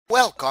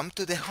Welcome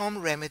to the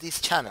Home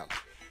Remedies channel.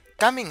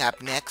 Coming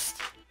up next,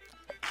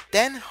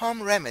 10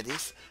 home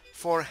remedies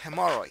for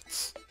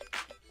hemorrhoids.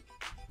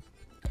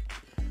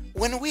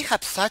 When we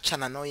have such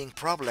an annoying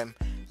problem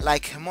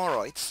like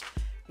hemorrhoids,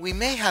 we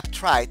may have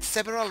tried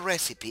several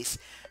recipes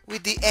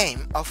with the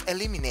aim of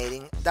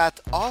eliminating that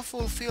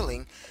awful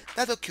feeling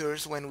that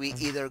occurs when we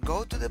either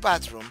go to the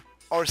bathroom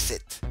or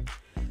sit.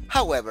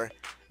 However,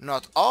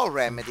 not all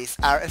remedies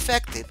are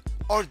effective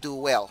or do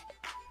well.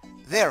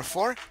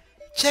 Therefore,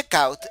 check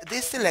out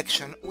this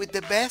selection with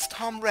the best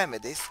home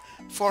remedies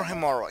for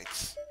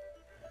hemorrhoids.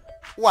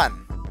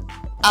 1.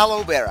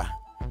 Aloe vera.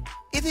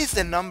 It is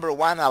the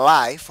 #1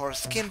 ally for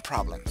skin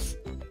problems,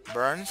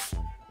 burns,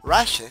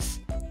 rashes,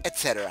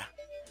 etc.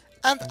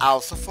 and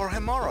also for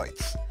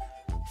hemorrhoids.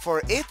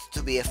 For it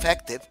to be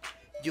effective,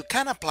 you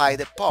can apply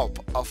the pulp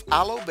of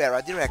aloe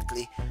vera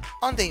directly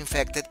on the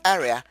infected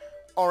area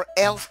or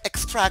else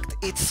extract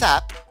its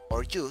sap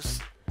or juice.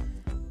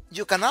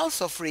 You can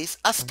also freeze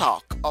a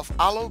stalk of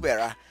aloe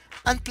vera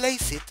and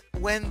place it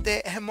when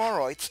the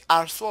hemorrhoids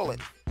are swollen.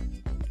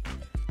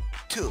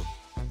 2.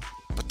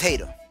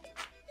 Potato.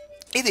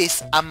 It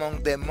is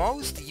among the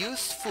most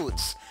used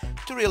foods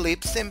to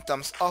relieve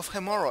symptoms of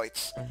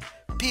hemorrhoids.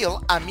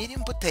 Peel a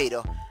medium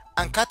potato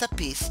and cut a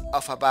piece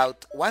of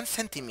about 1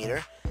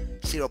 centimeter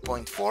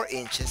 (0.4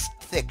 inches)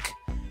 thick.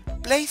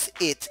 Place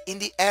it in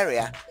the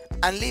area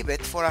and leave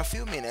it for a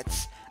few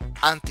minutes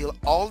until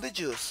all the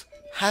juice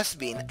has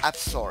been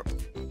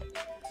absorbed.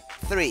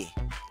 3.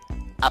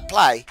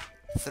 Apply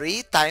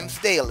 3 times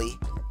daily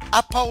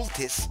a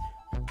poultice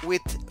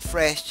with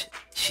fresh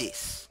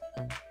cheese.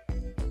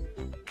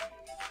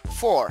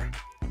 4.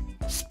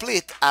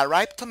 Split a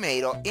ripe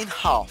tomato in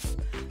half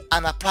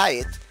and apply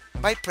it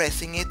by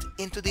pressing it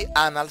into the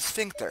anal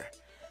sphincter.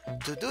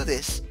 To do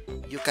this,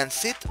 you can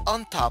sit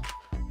on top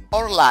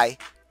or lie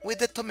with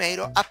the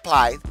tomato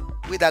applied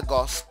with a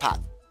gauze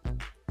pad.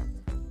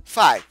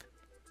 5.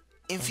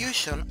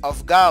 Infusion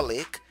of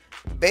garlic,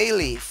 bay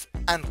leaf,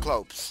 and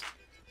cloves.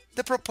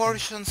 The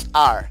proportions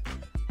are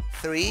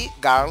 3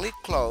 garlic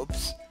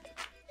cloves,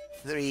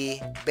 3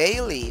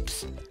 bay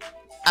leaves,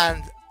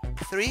 and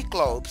 3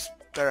 cloves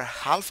per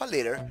half a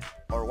liter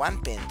or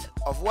 1 pint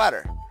of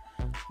water.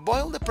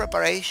 Boil the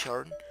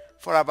preparation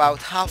for about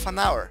half an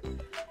hour.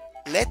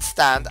 Let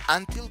stand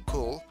until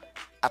cool,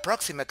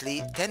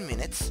 approximately 10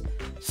 minutes,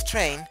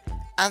 strain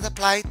and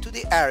apply to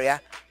the area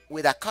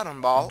with a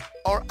cotton ball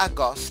or a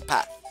gauze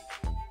pad.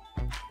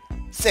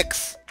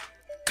 6.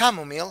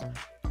 Chamomile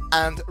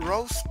and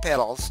rose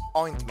petals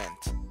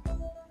ointment.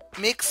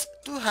 Mix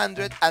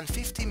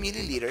 250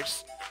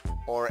 milliliters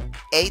or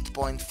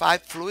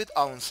 8.5 fluid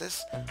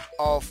ounces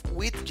of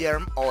wheat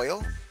germ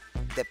oil,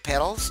 the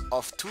petals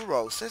of 2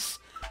 roses,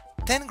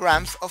 10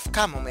 grams of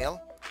chamomile,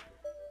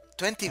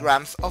 20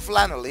 grams of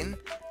lanolin,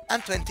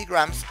 and 20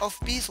 grams of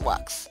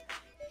beeswax.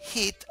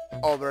 Heat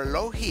over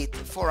low heat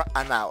for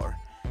an hour.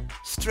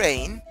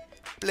 Strain,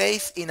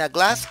 place in a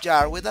glass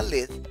jar with a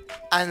lid,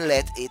 and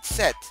let it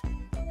set.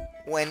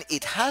 When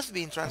it has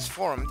been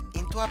transformed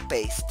into a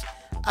paste,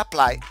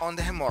 apply on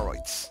the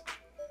hemorrhoids.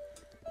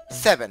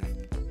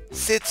 7.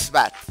 Sitz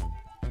bath.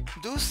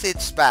 Do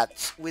sitz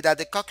baths with a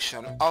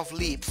decoction of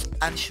leaves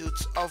and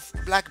shoots of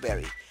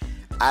blackberry,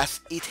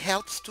 as it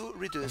helps to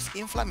reduce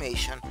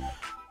inflammation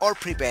or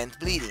prevent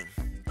bleeding.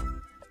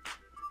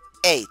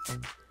 8.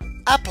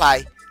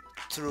 Apply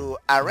through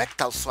a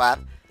rectal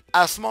swab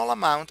a small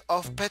amount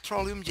of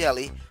petroleum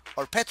jelly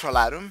or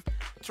petrolatum,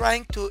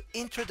 trying to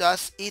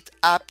introduce it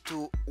up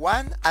to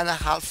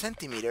 1.5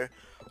 centimeter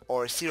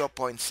or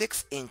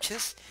 0.6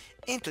 inches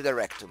into the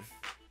rectum.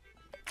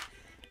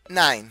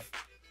 9.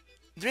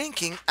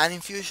 Drinking an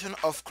infusion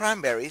of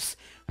cranberries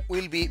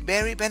will be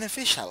very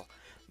beneficial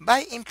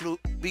by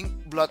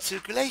improving blood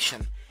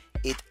circulation.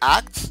 It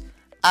acts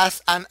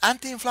as an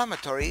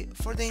anti-inflammatory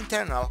for the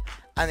internal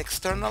and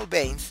external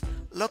veins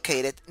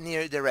located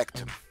near the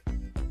rectum.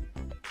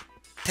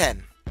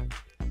 10.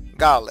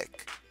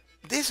 Garlic.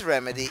 This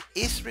remedy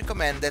is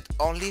recommended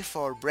only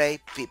for brave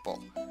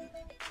people.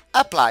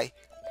 Apply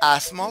a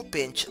small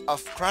pinch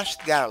of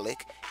crushed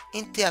garlic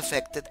in the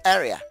affected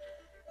area.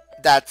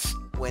 That's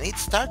when it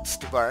starts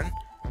to burn.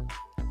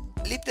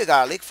 Leave the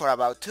garlic for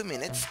about 2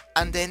 minutes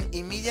and then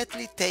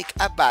immediately take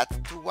a bath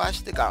to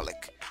wash the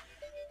garlic.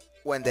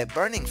 When the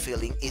burning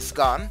feeling is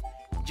gone,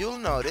 you'll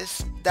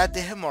notice that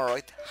the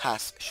hemorrhoid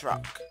has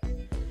shrunk.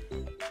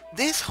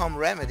 These home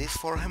remedies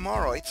for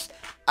hemorrhoids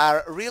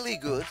are really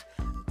good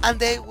and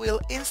they will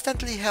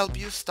instantly help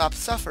you stop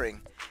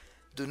suffering.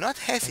 Do not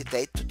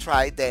hesitate to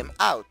try them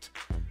out.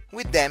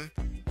 With them,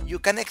 you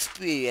can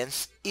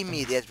experience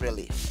immediate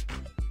relief.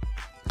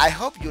 I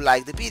hope you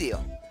liked the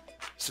video.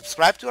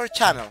 Subscribe to our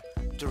channel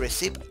to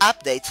receive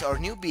updates or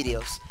new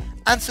videos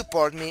and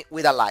support me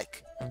with a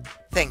like.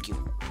 Thank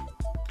you.